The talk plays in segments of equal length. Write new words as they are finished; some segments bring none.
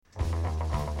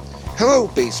Hello,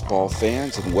 baseball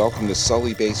fans, and welcome to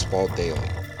Sully Baseball Daily,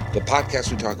 the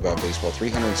podcast we talk about baseball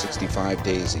 365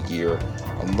 days a year,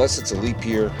 unless it's a leap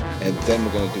year, and then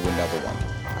we're going to do another one.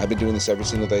 I've been doing this every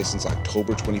single day since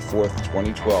October 24th,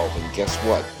 2012, and guess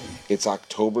what? It's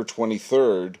October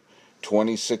 23rd,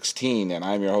 2016, and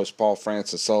I'm your host, Paul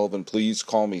Francis Sullivan. Please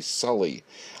call me Sully.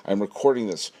 I'm recording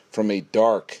this from a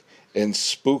dark and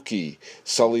spooky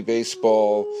Sully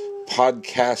Baseball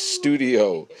podcast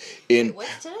studio in... Wait,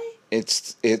 what's today?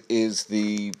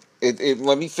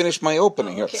 Let me finish my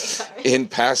opening here. Right. In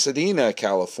Pasadena,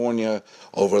 California,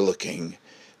 overlooking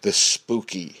the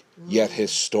spooky yet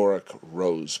historic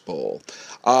Rose Bowl.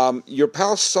 Your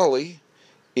pal Sully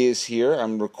is here.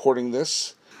 I'm recording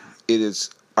this. It is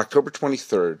October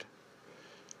 23rd,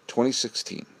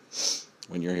 2016,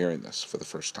 when you're hearing this for the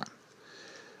first time.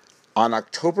 On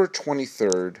October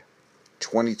 23rd,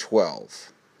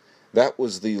 2012, that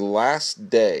was the last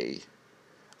day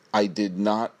I did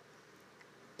not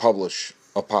publish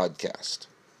a podcast.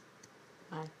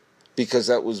 Why? Because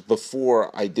that was before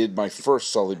I did my first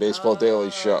Sully Baseball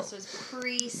Daily show. So it's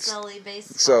pre-Sully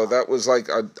Baseball. So that was like,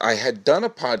 I had done a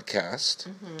podcast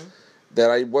that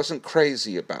I wasn't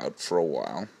crazy about for a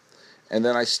while, and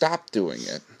then I stopped doing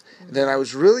it. And then I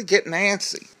was really getting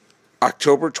antsy.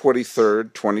 October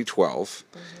 23rd, 2012,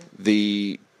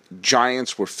 the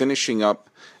Giants were finishing up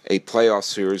a playoff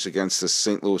series against the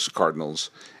St. Louis Cardinals,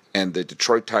 and the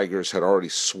Detroit Tigers had already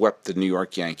swept the New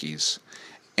York Yankees,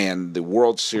 and the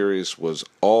World Series was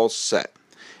all set.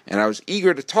 And I was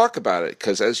eager to talk about it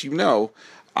because, as you know,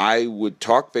 I would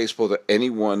talk baseball to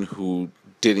anyone who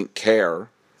didn't care,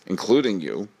 including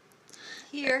you.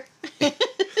 Here.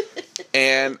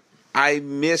 And I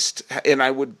missed, and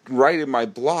I would write in my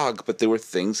blog, but there were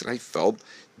things that I felt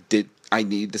I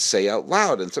needed to say out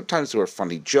loud. And sometimes there were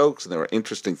funny jokes, and there were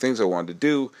interesting things I wanted to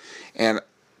do. And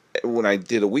when I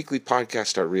did a weekly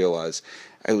podcast, I realized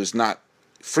I was not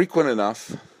frequent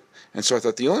enough. And so I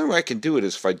thought the only way I can do it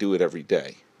is if I do it every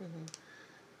day.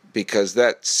 Because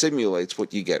that simulates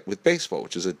what you get with baseball,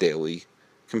 which is a daily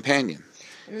companion.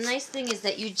 And the nice thing is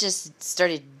that you just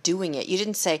started doing it. You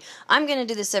didn't say, I'm going to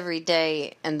do this every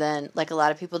day, and then, like a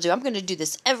lot of people do, I'm going to do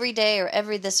this every day or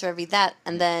every this or every that,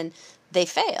 and then they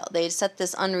fail. They set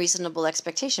this unreasonable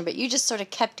expectation, but you just sort of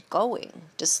kept going,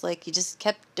 just like you just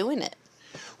kept doing it.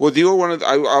 Well,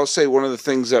 I'll say one of the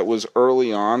things that was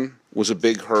early on was a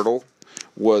big hurdle,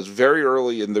 was very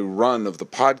early in the run of the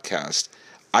podcast,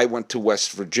 I went to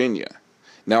West Virginia.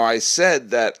 Now, I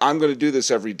said that I'm going to do this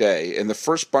every day, and the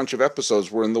first bunch of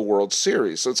episodes were in the World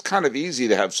Series, so it's kind of easy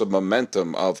to have some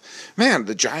momentum of, man,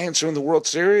 the Giants are in the World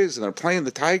Series, and they're playing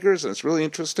the Tigers, and it's really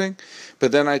interesting.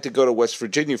 But then I had to go to West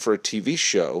Virginia for a TV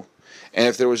show, and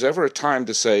if there was ever a time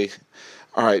to say,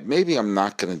 all right, maybe I'm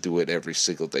not going to do it every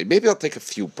single day. Maybe I'll take a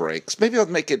few breaks. Maybe I'll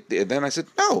make it. And then I said,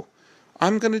 no,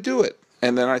 I'm going to do it.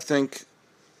 And then I think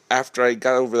after I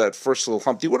got over that first little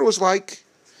hump, do you know what it was like?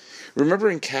 Remember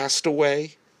in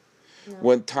Castaway,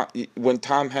 when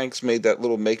Tom Hanks made that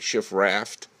little makeshift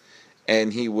raft,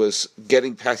 and he was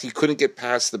he couldn't get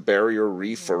past the barrier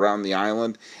reef around the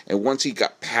island, and once he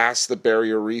got past the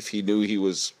barrier reef, he knew he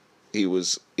was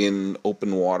in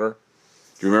open water.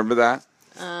 Do you remember that?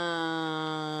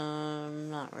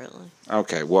 Not really.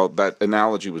 Okay, well, that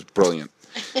analogy was brilliant.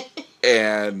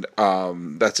 And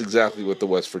that's exactly what the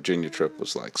West Virginia trip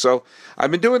was like. So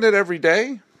I've been doing it every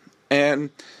day,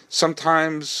 and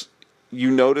sometimes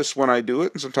you notice when I do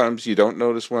it, and sometimes you don't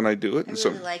notice when I do it. I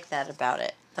really like that about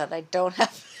it, that I don't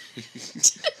have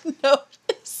to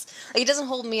notice. Like, it doesn't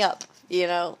hold me up, you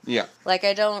know? Yeah. Like,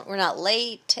 we're not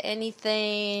late to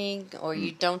anything, or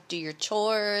you don't do your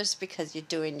chores because you're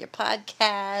doing your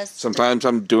podcast. Sometimes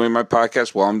I'm doing my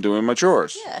podcast while I'm doing my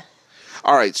chores. Yeah.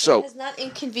 All right, so... It has not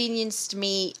inconvenienced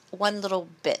me one little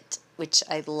bit, which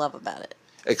I love about it.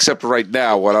 Except right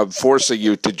now, when I'm forcing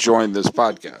you to join this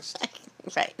podcast.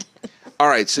 Right. All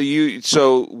right,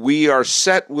 so we are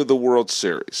set with the World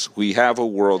Series. We have a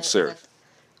World Series.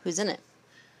 Who's in it?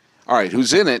 All right,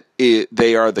 who's in it?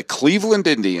 They are the Cleveland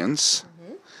Indians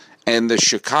and the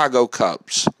Chicago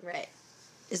Cubs. Right.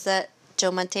 Is that Joe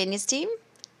Montana's team?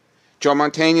 Joe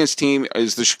Montana's team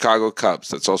is the Chicago Cubs.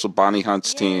 That's also Bonnie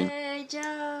Hunt's team. Yay,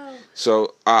 Joe!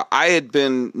 So I had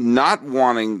been not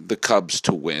wanting the Cubs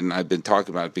to win. I've been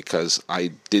talking about it because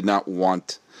I did not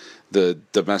want the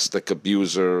domestic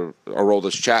abuser,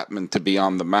 Aroldis Chapman, to be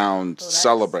on the mound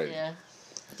celebrating. Yeah.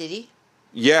 Did he?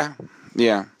 Yeah.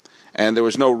 And there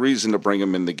was no reason to bring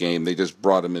him in the game. They just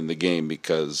brought him in the game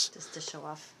because... Just to show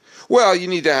off. Well, you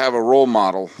need to have a role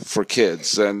model for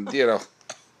kids. And, you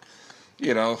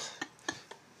know...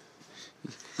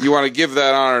 You want to give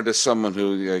that honor to someone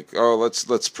who, like, oh,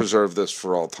 let's preserve this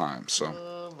for all time.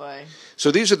 Oh boy.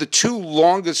 So these are the two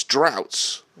longest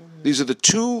droughts. These are the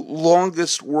two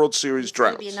longest World Series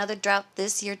droughts. There'll be another drought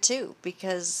this year too,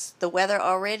 because the weather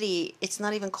already, it's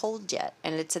not even cold yet,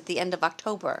 and it's at the end of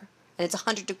October, and it's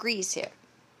 100 degrees here.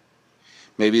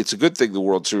 Maybe it's a good thing the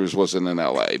World Series wasn't in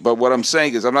L.A., but what I'm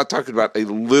saying is I'm not talking about a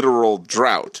literal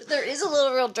drought. There is a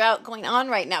little real drought going on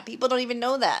right now. People don't even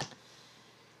know that.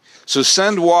 So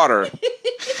send water.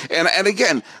 And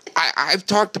again, I've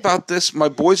talked about this. My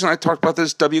boys and I talked about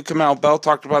this. W. Kamau Bell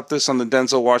talked about this on the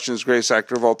Denzel Washington's Greatest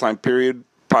Actor of All Time period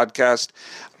podcast.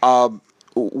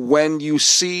 When you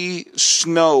see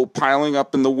snow piling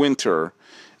up in the winter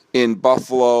in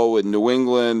Buffalo and New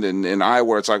England and in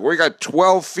Iowa, it's like, we got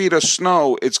 12 feet of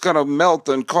snow. It's going to melt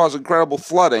and cause incredible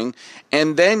flooding.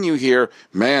 And then you hear,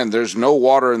 man, there's no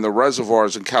water in the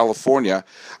reservoirs in California.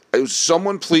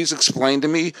 Someone please explain to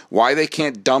me why they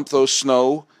can't dump all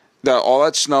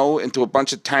that snow into a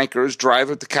bunch of tankers, drive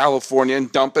it to California,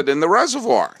 and dump it in the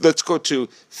reservoir. Let's go to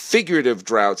figurative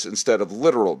droughts instead of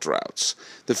literal droughts.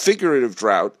 The figurative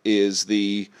drought is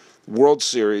the World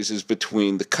Series is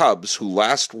between the Cubs, who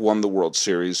last won the World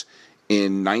Series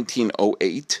in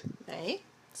 1908. Right.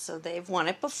 So they've won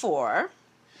it before.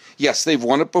 Yes, they've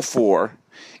won it before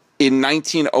in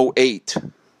 1908.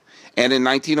 And in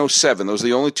 1907, those are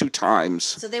the only two times.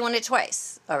 So they won it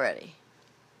twice already.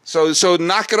 So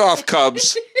knock it off,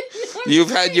 Cubs. You've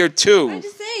had your two. I'm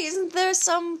just saying, isn't there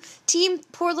some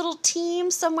poor little team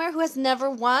somewhere who has never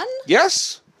won?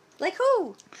 Yes. Like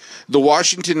who? The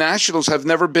Washington Nationals have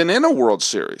never been in a World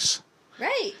Series.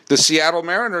 Right. The Seattle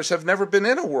Mariners have never been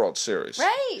in a World Series.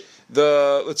 Right.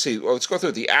 Let's go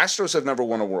through it. The Astros have never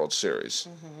won a World Series.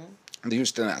 Mm-hmm. The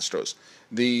Houston Astros.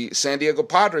 The San Diego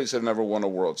Padres have never won a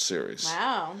World Series.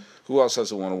 Wow. Who else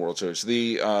hasn't won a World Series?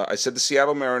 I said the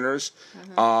Seattle Mariners.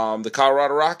 Mm-hmm. The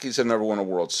Colorado Rockies have never won a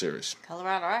World Series.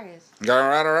 Colorado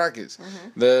Rockies.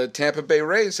 Mm-hmm. The Tampa Bay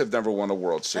Rays have never won a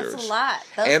World Series. That's a lot.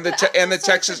 And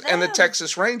the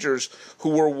Texas Rangers, who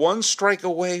were one strike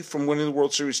away from winning the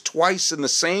World Series twice in the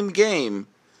same game,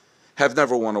 have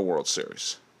never won a World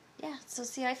Series. Yeah. So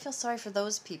see, I feel sorry for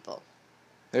those people.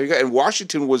 There you go. And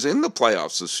Washington was in the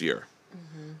playoffs this year.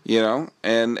 You know,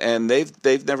 and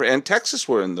they've never, and Texas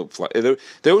were in the play.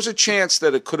 There was a chance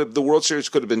that the World Series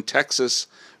could have been Texas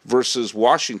versus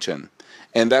Washington,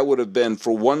 and that would have been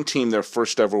for one team their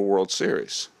first ever World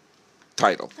Series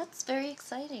title. That's very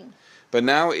exciting. But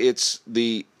now it's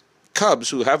the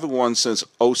Cubs, who haven't won since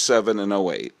 07 and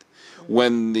 08,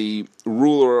 when the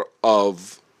ruler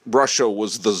of Russia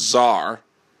was the Tsar.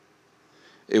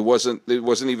 It wasn't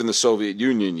even the Soviet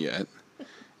Union yet.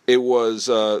 It was.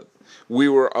 We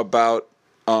were about,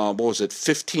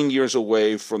 15 years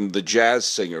away from the jazz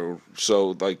singer.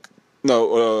 So,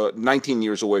 19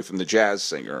 years away from the jazz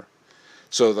singer.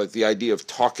 So, the idea of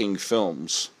talking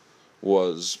films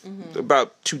was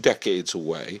about 2 decades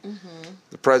away. Mm-hmm.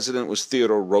 The president was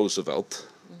Theodore Roosevelt.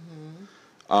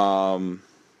 Mm-hmm.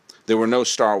 There were no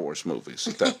Star Wars movies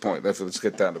at that point. Let's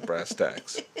get down to brass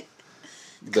tacks.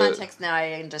 Context now,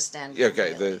 I understand.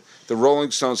 Okay, the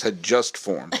Rolling Stones had just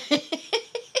formed.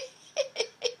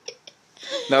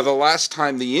 Now, the last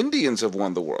time the Indians have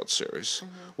won the World Series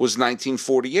was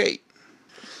 1948.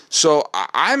 So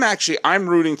I'm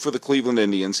rooting for the Cleveland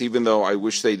Indians, even though I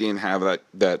wish they didn't have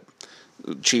that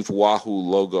Chief Wahoo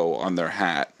logo on their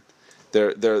hat.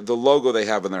 The logo they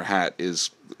have on their hat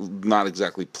is not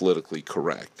exactly politically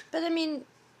correct. But I mean,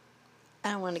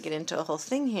 I don't want to get into a whole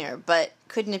thing here, but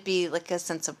couldn't it be like a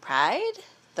sense of pride?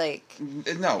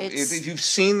 No, if you've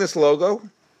seen this logo.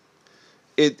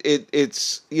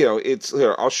 It's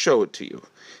here, I'll show it to you.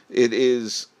 It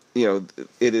is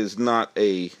not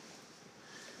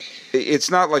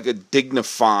it's not like a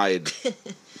dignified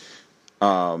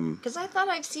because I thought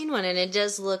I've seen one and it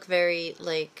does look very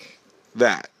like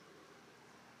that.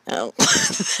 Oh,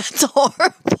 that's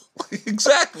horrible.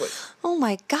 Exactly. Oh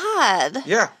my God.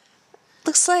 Yeah.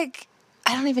 Looks like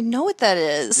I don't even know what that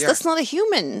is. Yeah. That's not a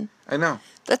human. I know.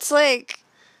 That's like.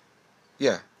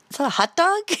 Yeah. Is that a hot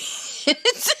dog?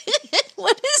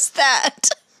 What is that?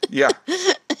 Yeah.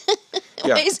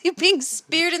 Why is he being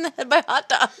speared in the head by a hot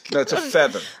dog? That's a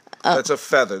feather. That's a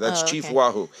feather. That's Chief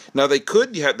Wahoo. Now, they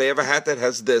have a hat that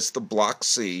has the Block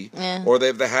C, or they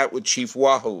have the hat with Chief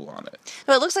Wahoo on it.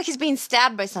 No, it looks like he's being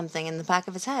stabbed by something in the back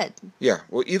of his head. Yeah.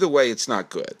 Well, either way, it's not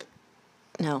good.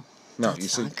 No. No, That's you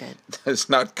see, not good. that is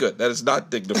not good. That is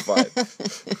not dignified.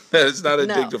 That is not a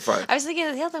No. dignified. I was thinking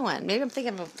of the other one. Maybe I'm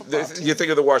thinking of a football team. You think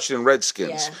of the Washington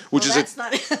Redskins, Yeah. which Well, is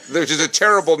that's which is a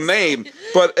terrible name,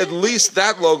 but at least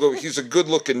that logo, he's a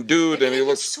good-looking dude, and he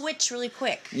looks. Switch really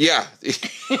quick. Yeah,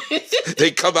 they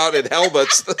come out in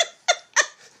helmets.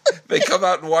 They come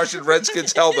out in Washington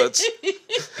Redskins helmets.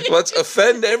 Let's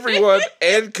offend everyone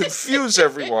and confuse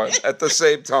everyone at the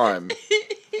same time.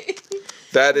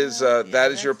 That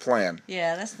is your plan.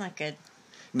 Yeah, that's not good.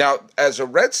 Now, as a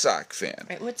Red Sox fan,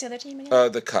 Right, what's the other team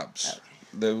again? the Cubs,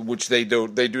 Okay. which they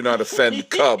do not offend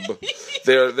Cub.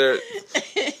 They're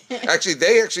actually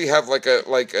they actually have like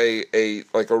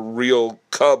a real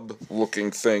Cub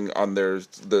looking thing on their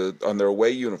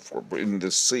away uniform in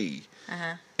the C,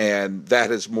 and that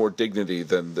has more dignity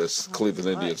than this Cleveland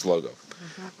Indians logo.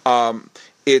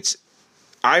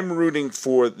 I'm rooting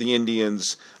for the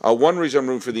Indians. One reason I'm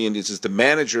rooting for the Indians is the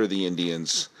manager of the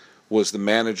Indians was the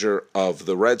manager of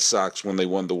the Red Sox when they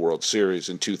won the World Series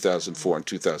in 2004 and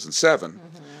 2007.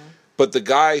 But the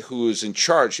guy who is in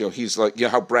charge, he's like,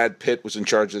 how Brad Pitt was in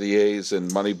charge of the A's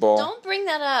and Moneyball. Don't bring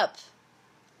that up.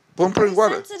 Don't bring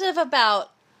what up? Sensitive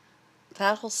about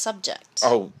that whole subject.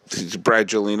 Oh, Brad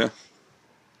Jelena?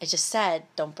 I just said,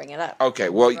 don't bring it up. Okay,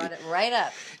 well, You brought it right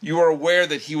up. you are aware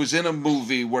that he was in a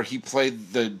movie where he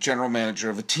played the general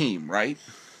manager of a team, right?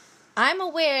 I'm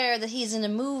aware that he's in a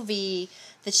movie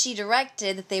that she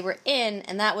directed that they were in,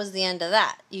 and that was the end of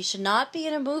that. You should not be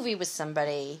in a movie with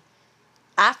somebody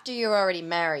after you're already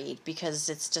married, because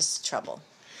it's just trouble.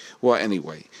 Well,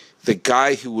 anyway, the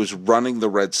guy who was running the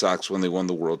Red Sox when they won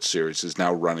the World Series is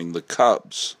now running the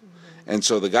Cubs. And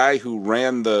so the guy who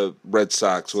ran the Red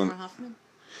Sox when... Hoffman?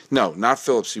 No, not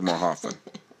Philip Seymour Hoffman.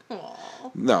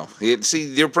 No. See,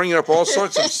 you're bringing up all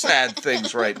sorts of sad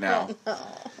things right now.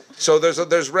 So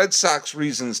there's Red Sox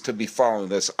reasons to be following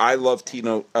this. I love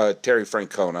Terry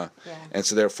Francona, and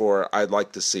so therefore I'd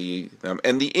like to see them.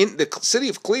 And the city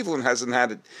of Cleveland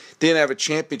didn't have a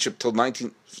championship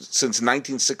since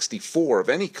 1964 of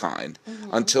any kind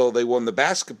until they won the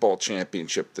basketball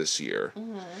championship this year.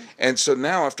 And so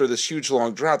now after this huge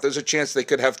long drought, there's a chance they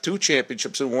could have 2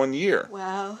 championships in 1 year.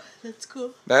 Wow, that's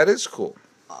cool. That is cool.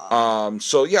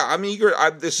 So yeah, I'm eager.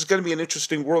 This is going to be an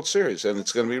interesting World Series, and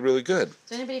it's going to be really good. Is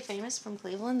there anybody famous from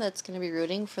Cleveland that's going to be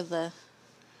rooting for the...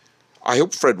 I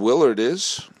hope Fred Willard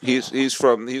is. He's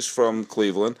from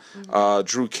Cleveland.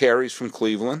 Drew Carey's from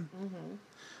Cleveland.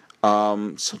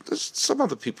 There's some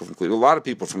other people from Cleveland. A lot of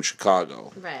people from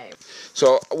Chicago. Right.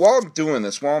 So while I'm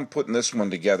putting this one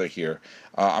together here,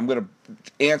 I'm going to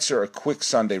answer a quick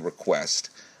Sunday request,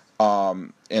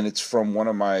 and it's from one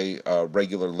of my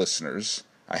regular listeners.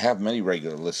 I have many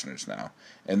regular listeners now,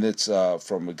 and it's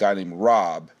from a guy named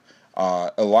Rob,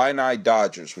 Illini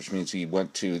Dodgers, which means he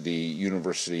went to the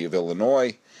University of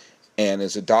Illinois and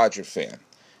is a Dodger fan.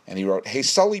 And he wrote, "Hey,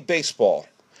 Sully Baseball,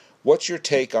 what's your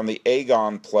take on the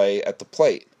Agon play at the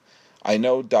plate? I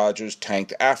know Dodgers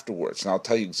tanked afterwards, and I'll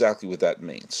tell you exactly what that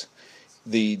means.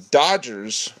 The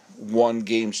Dodgers won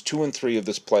games 2 and 3 of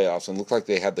this playoffs and looked like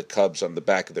they had the Cubs on the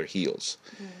back of their heels.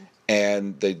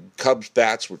 And the Cubs'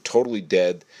 bats were totally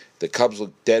dead. The Cubs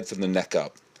looked dead from the neck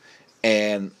up.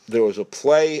 And there was a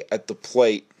play at the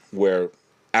plate where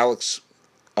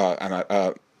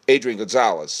Adrian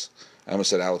Gonzalez, I almost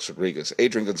said Alex Rodriguez,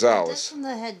 Adrian Gonzalez. Dead from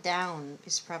the head down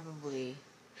is probably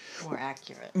more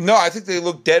accurate. No, I think they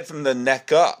looked dead from the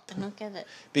neck up. I don't get it.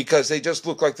 Because they just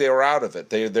looked like they were out of it.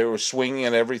 They were swinging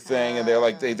and everything, and they're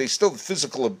like they still have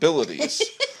physical abilities.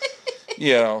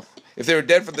 If they were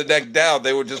dead from the neck down,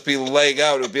 they would just be laying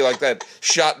out. It would be like that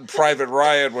shot in Private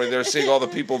Ryan where they're seeing all the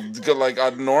people go like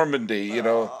on Normandy.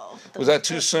 Was that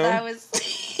too soon? That was.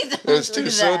 It was too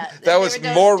soon. That was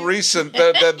more recent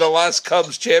than the last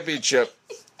Cubs championship.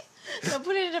 So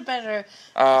put it in a better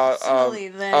Gone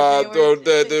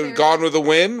with the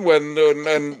Wind when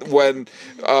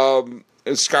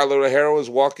Skylar O'Hara was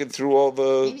walking through all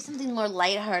the... Maybe something more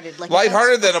lighthearted.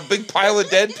 Lighthearted than a big pile of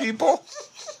dead people?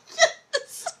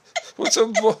 What's a... a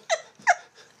bunch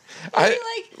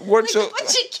of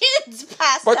kids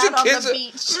passed out on the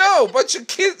beach. No, bunch of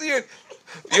kids...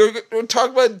 You're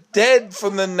talking about dead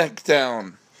from the neck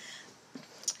down.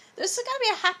 There's got to be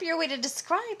a happier way to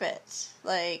describe it.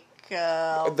 Like...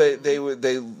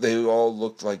 They all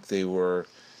looked like they were,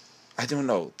 I don't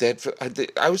know, dead.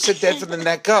 I would say dead from the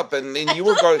neck up, and you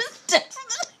were going,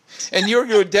 and you were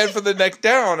going dead from the neck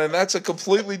down, and that's a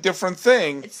completely different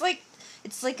thing. It's like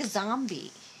a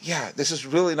zombie. Yeah, this is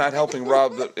really not helping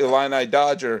Rob, the Illini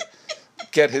Dodger,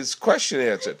 get his question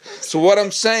answered. So what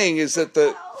I'm saying is that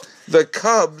the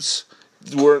Cubs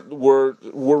were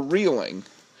reeling.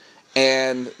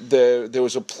 And there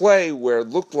was a play where it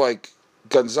looked like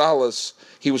Gonzalez,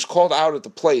 he was called out at the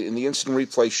plate, and the instant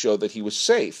replay showed that he was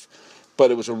safe.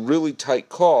 But it was a really tight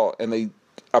call, and they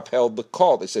upheld the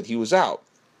call. They said he was out.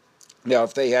 Now,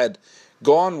 if they had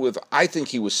gone with, I think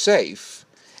he was safe,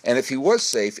 and if he was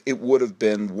safe, it would have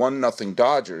been 1-0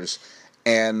 Dodgers,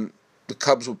 and the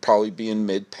Cubs would probably be in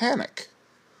mid-panic.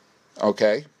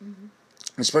 Okay? Mm-hmm.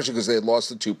 Especially because they had lost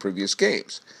the 2 previous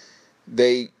games.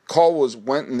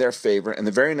 Went in their favor, and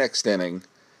the very next inning,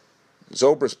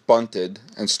 Zobrist bunted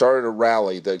and started a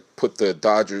rally that put the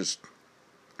Dodgers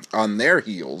on their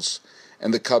heels,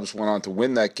 and the Cubs went on to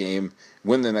win that game,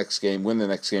 win the next game,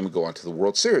 and go on to the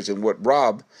World Series. And what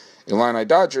Rob, Illini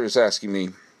Dodger, is asking me,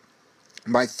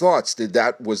 my thoughts,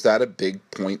 was that a big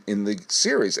point in the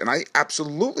series? And I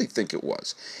absolutely think it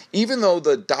was. Even though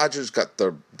the Dodgers got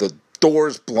the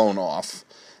doors blown off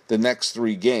the next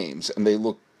 3 games, and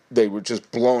they were just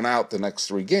blown out the next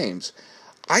 3 games,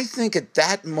 I think at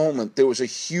that moment there was a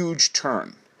huge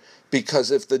turn. Because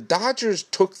if the Dodgers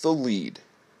took the lead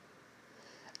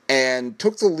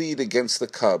against the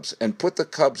Cubs and put the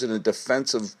Cubs in a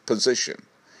defensive position,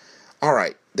 all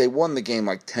right, they won the game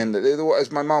like 10 to,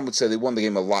 as my mom would say, they won the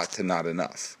game a lot to not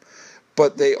enough.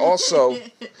 But they also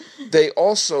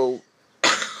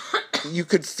you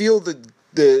could feel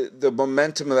the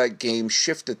momentum of that game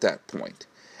shift at that point.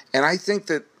 And I think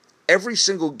that every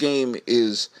single game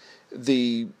is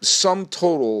the sum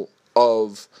total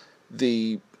of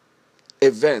the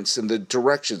events and the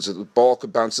directions. The ball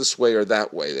could bounce this way or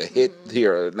that way. The hit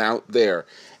here and out there.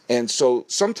 And so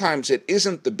sometimes it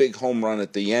isn't the big home run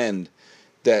at the end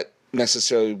that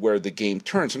necessarily where the game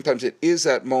turns. Sometimes it is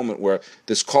that moment where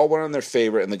this call went in their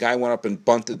favor and the guy went up and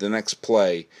bunted the next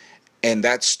play, and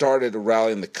that started a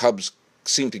rally and the Cubs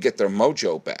seemed to get their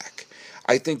mojo back.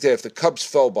 I think that if the Cubs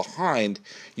fell behind,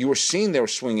 you were seeing they were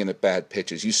swinging at bad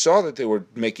pitches. You saw that they were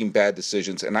making bad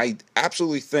decisions, and I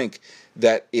absolutely think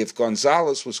that if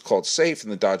Gonzalez was called safe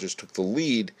and the Dodgers took the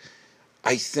lead,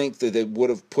 I think that it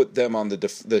would have put them on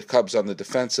the Cubs on the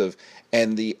defensive,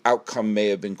 and the outcome may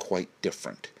have been quite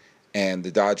different. And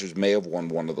the Dodgers may have won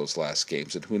one of those last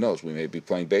games, and who knows, we may be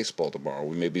playing baseball tomorrow.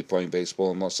 We may be playing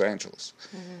baseball in Los Angeles.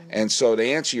 Mm-hmm. And so to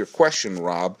answer your question,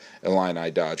 Rob, Illini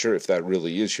Dodger, if that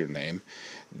really is your name,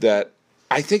 that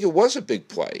I think it was a big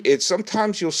play. It's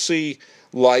sometimes you'll see,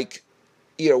 like,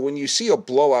 when you see a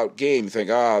blowout game, you think,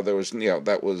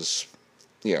 that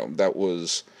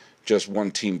was just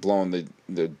one team blowing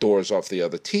the doors off the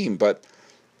other team. But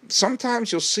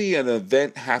sometimes you'll see an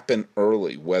event happen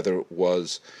early, whether it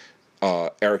was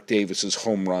Eric Davis's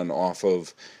home run off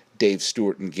of Dave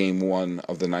Stewart in Game 1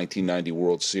 of the 1990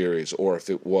 World Series, or if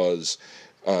it was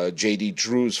J.D.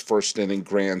 Drew's first inning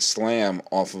grand slam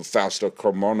off of Fausto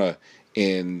Carmona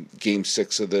in Game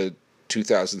 6 of the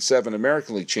 2007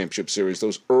 American League Championship Series.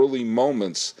 Those early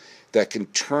moments that can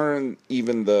turn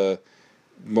even the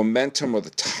momentum or the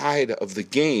tide of the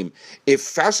game. If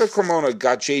Fausto Carmona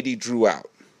got J.D. Drew out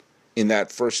in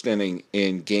that first inning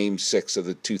in Game 6 of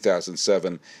the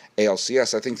 2007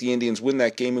 ALCS, I think the Indians win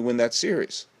that game and win that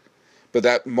series. But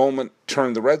that moment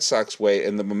turned the Red Sox way,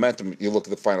 and the momentum, you look at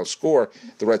the final score,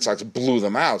 the Red Sox blew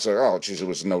them out. It's like, oh, geez, it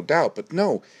was no doubt. But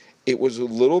no, it was a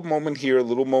little moment here, a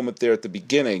little moment there at the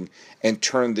beginning, and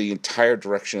turned the entire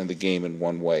direction of the game in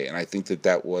one way. And I think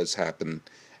that was happened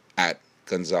at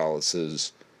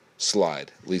Gonzalez's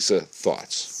slide. Lisa,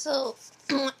 thoughts? So,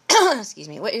 excuse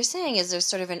me, what you're saying is there's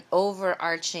sort of an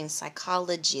overarching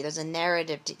psychology. There's a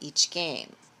narrative to each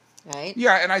game, right?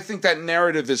 Yeah, and I think that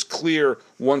narrative is clear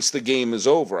once the game is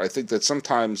over. I think that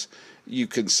sometimes you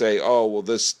can say, oh, well,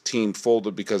 this team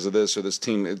folded because of this or this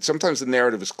team. Sometimes the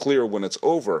narrative is clear when it's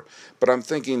over, but I'm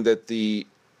thinking that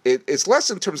it's less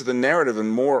in terms of the narrative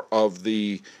and more of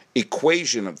the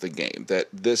equation of the game, that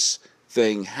this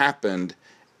thing happened,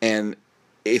 and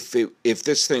if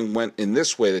this thing went in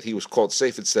this way, that he was called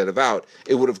safe instead of out,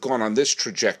 it would have gone on this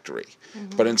trajectory.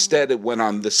 Mm-hmm. But instead it went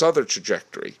on this other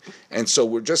trajectory. And so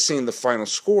we're just seeing the final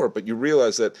score, but you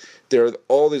realize that there are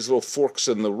all these little forks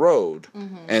in the road,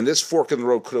 mm-hmm. and this fork in the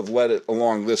road could have led it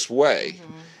along this way,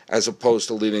 mm-hmm. as opposed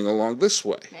to leading along this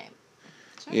way. Right.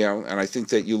 Sure. And I think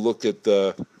that you looked at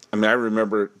I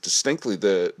remember distinctly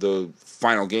the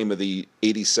final game of the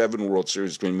 87 World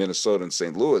Series between Minnesota and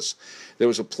St. Louis. There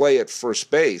was a play at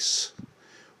first base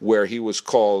where he was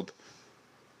called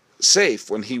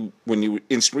safe when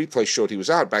instant replay showed he was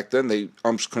out. Back then, they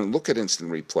umps couldn't look at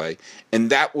instant replay, and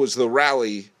that was the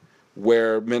rally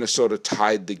where Minnesota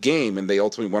tied the game, and they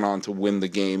ultimately went on to win the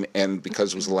game, and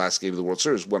because it was the last game of the World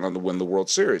Series, went on to win the World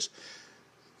Series.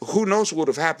 Who knows what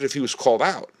would have happened if he was called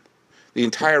out? The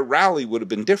entire rally would have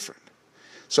been different.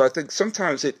 So I think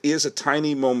sometimes it is a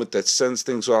tiny moment that sends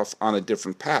things off on a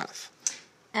different path.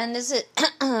 And is it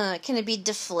can it be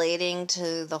deflating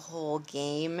to the whole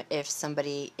game if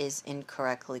somebody is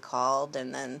incorrectly called,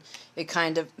 and then it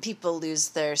kind of people lose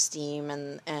their steam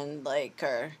and like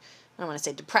are, I don't want to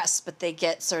say depressed, but they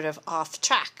get sort of off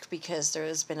track because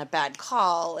there's been a bad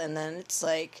call, and then it's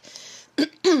like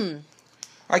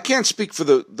I can't speak for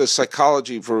the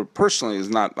psychology for personally.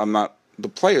 I'm not the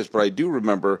players, but I do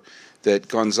remember that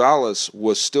Gonzalez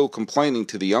was still complaining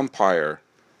to the umpire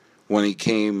when he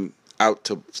came out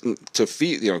to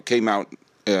field, came out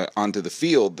onto the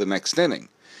field the next inning.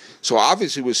 So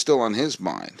obviously it was still on his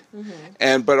mind.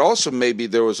 Mm-hmm. But also maybe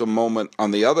there was a moment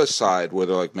on the other side where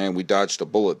they're like, man, we dodged a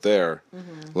bullet there.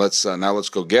 Mm-hmm. Let's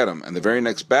go get him. And the very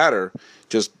next batter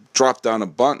just dropped down a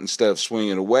bunt instead of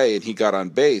swinging it away, and he got on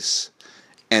base.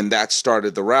 And that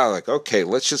started the row. Like, okay,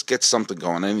 let's just get something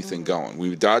going, anything going.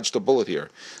 We dodged a bullet here.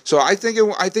 So I think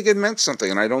it meant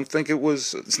something, and I don't think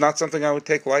it's not something I would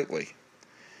take lightly.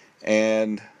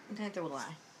 And neither will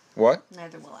I. What?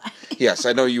 Neither will I. Yes,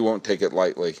 I know you won't take it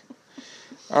lightly.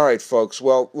 All right, folks.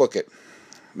 Well, look it.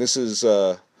 This is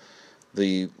the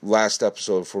last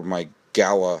episode for my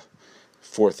gala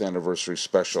 4th anniversary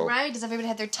special. Right? Does everybody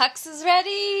have their tuxes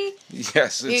ready?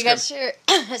 Yes. You got your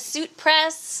suit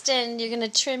pressed, and you're gonna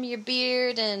trim your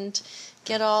beard and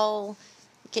get your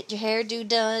hairdo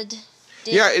done.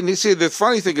 Yeah, and you see, the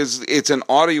funny thing is, it's an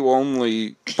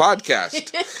audio-only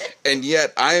podcast, and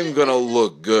yet I am going to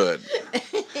look good.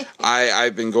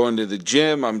 I've been going to the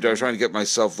gym. I'm trying to get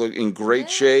myself in great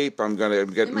shape. I'm going to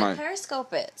get they might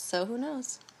Periscope it, so who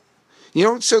knows?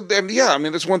 So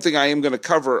that's one thing I am going to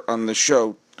cover on the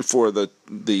show for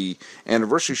the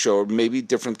anniversary show, maybe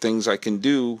different things I can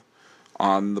do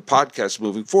on the podcast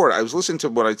moving forward. I was listening to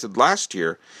what I did last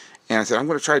year, and I said, I'm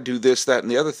going to try to do this, that, and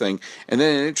the other thing. And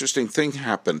then an interesting thing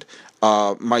happened.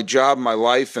 My job, my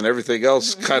life, and everything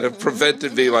else kind of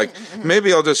prevented me. Like,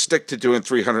 maybe I'll just stick to doing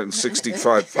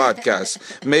 365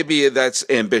 podcasts. Maybe that's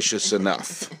ambitious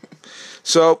enough.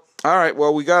 So, all right,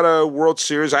 well, we got a World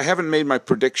Series. I haven't made my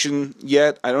prediction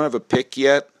yet. I don't have a pick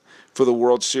yet for the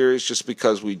World Series just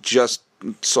because we just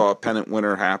saw a pennant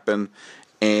winner happen.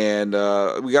 And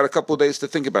we got a couple of days to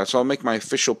think about it. So I'll make my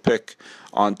official pick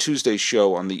on Tuesday's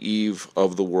show on the eve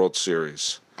of the World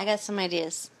Series. I got some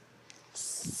ideas.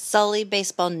 Sully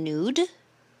baseball nude?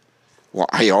 Well,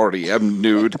 I already am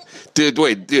nude.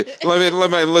 Let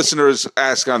my listeners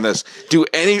ask on this.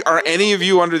 Are any of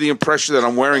you under the impression that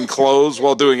I'm wearing clothes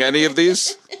while doing any of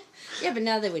these? Yeah, but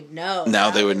now they would know. Now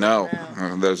they would know.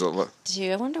 There's a.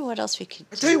 Gee, I wonder what else we could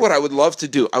do. I'll tell you what I would love to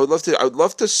do. I would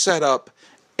love to set up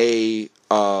a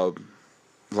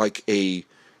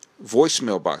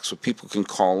voicemail box so people can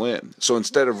call in. So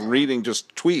instead of reading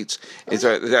just tweets, it's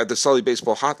at the Sully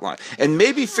Baseball Hotline, and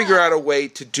maybe figure out a way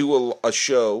to do a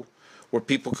show where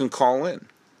people can call in.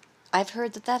 I've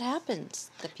heard that happens.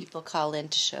 That people call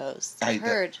into shows. I've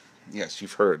heard. Yes,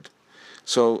 you've heard.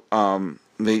 So I'll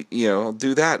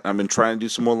do that. I've been trying to do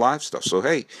some more live stuff. So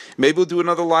hey, maybe we'll do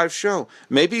another live show.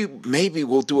 Maybe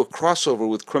we'll do a crossover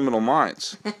with Criminal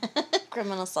Minds.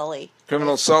 Criminal Sully.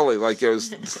 Criminal Sully, like it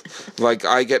was, like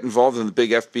I get involved in the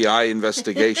big FBI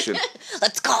investigation.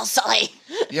 Let's call Sully.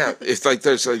 Yeah, if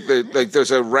there's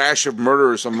a rash of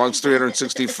murders amongst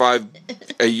 365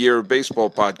 a year baseball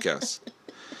podcasts.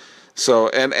 So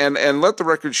and let the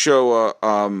record show.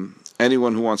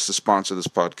 Anyone who wants to sponsor this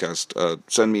podcast,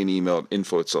 send me an email at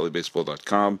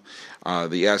info@sullybaseball.com.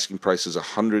 The asking price is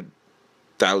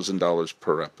 $100,000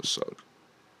 per episode.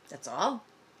 That's all.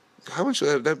 How much would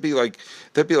that? That'd be like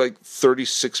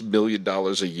 $36 million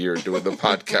a year doing the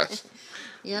podcast.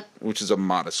 Yep. Which is a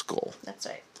modest goal. That's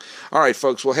right. All right,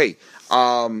 folks. Well, hey,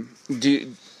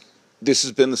 this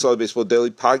has been the Sully Baseball Daily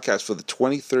Podcast for the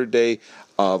 23rd day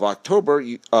of October.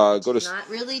 You go to not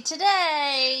really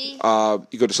today.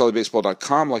 You go to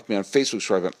sullybaseball.com. Like me on Facebook,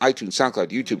 subscribe on iTunes, SoundCloud,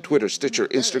 YouTube, Twitter, Stitcher,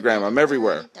 Instagram. I'm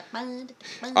everywhere.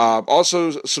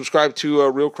 Also, subscribe to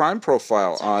Real Crime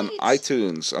Profile on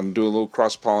iTunes. I'm doing a little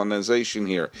cross-pollination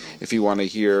here. If you want to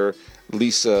hear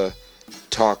Lisa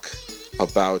talk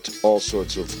about all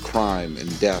sorts of crime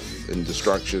and death and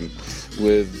destruction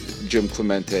with Jim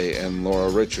Clemente and Laura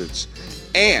Richards.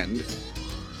 And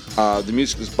the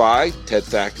music is by Ted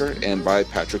Thacker and by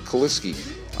Patrick Kaliski.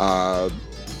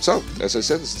 So, as I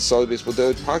said, this is the Sully Baseball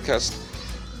Daily Podcast.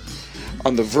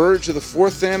 On the verge of the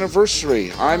 4th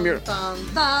anniversary. I'm your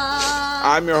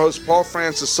host, Paul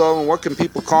Francis Sullivan. What can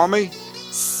people call me?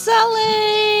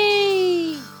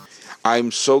 Sully!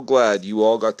 I'm so glad you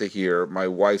all got to hear my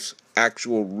wife's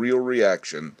actual real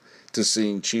reaction to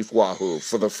seeing Chief Wahoo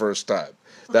for the first time.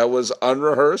 That was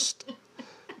unrehearsed.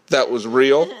 that was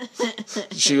real.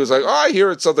 She was like, "Oh, I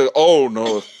hear it's something." Oh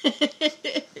no,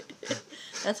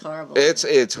 That's horrible.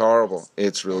 it's horrible.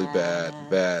 It's really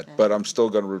bad. But I'm still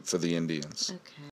gonna root for the Indians. Okay.